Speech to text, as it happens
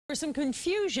There's some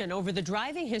confusion over the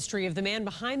driving history of the man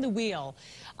behind the wheel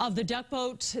of the duck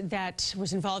boat that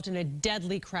was involved in a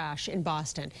deadly crash in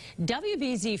Boston.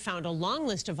 WBZ found a long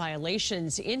list of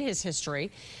violations in his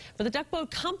history, but the duck boat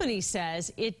company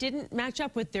says it didn't match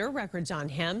up with their records on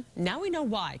him. Now we know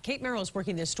why. Kate Merrill is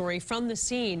working this story from the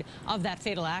scene of that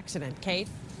fatal accident. Kate?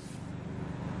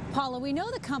 Paula, we know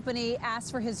the company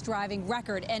asked for his driving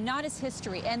record and not his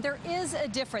history, and there is a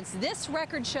difference. This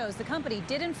record shows the company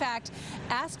did, in fact,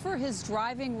 ask for his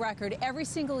driving record every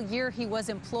single year he was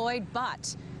employed,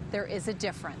 but there is a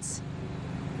difference.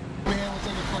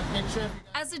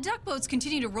 As the duck boats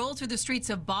continue to roll through the streets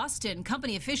of Boston,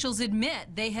 company officials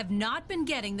admit they have not been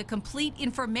getting the complete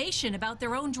information about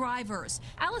their own drivers.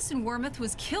 Allison Wormuth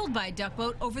was killed by a duck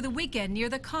boat over the weekend near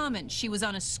the Common. She was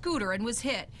on a scooter and was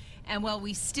hit. And while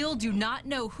we still do not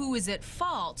know who is at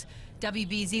fault,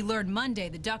 WBZ learned Monday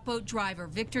the duck boat driver,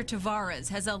 Victor Tavares,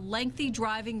 has a lengthy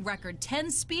driving record, 10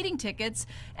 speeding tickets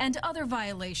and other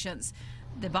violations.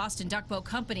 The Boston Duck Boat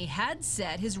Company had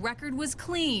said his record was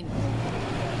clean.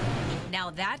 Now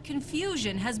that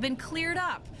confusion has been cleared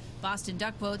up. Boston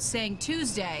Duck Boats saying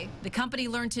Tuesday, the company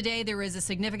learned today there is a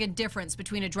significant difference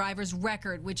between a driver's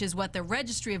record, which is what the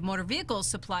Registry of Motor Vehicles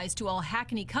supplies to all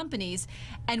Hackney companies,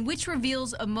 and which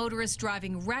reveals a motorist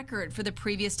driving record for the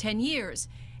previous 10 years,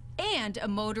 and a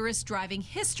motorist driving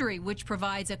history, which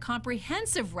provides a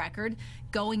comprehensive record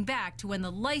going back to when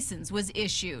the license was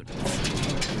issued.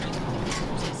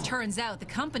 Turns out the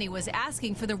company was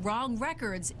asking for the wrong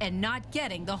records and not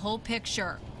getting the whole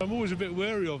picture. I'm always a bit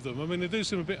wary of them. I mean, they do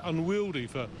seem a bit unwieldy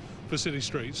for city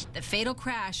streets. The fatal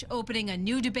crash opening a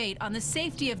new debate on the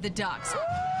safety of the ducks,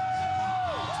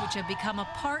 which have become a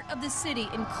part of the city,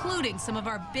 including some of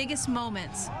our biggest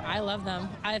moments. I love them.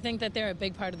 I think that they're a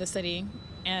big part of the city,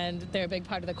 and they're a big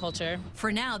part of the culture. For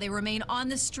now, they remain on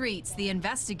the streets, the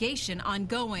investigation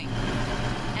ongoing,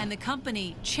 and the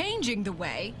company changing the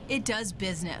way it does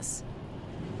business.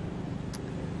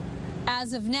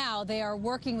 As of now, they are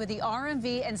working with the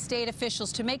RMV and state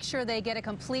officials to make sure they get a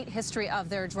complete history of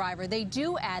their driver. They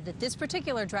do add that this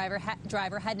particular driver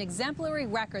had an exemplary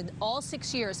record all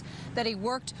 6 years that he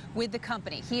worked with the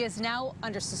company. He is now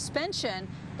under suspension,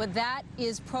 but that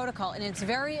is protocol, and it's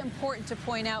very important to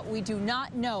point out we do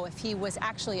not know if he was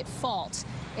actually at fault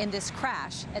in this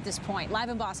crash at this point. Live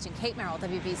in Boston, Kate Merrill,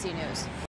 WBZ News.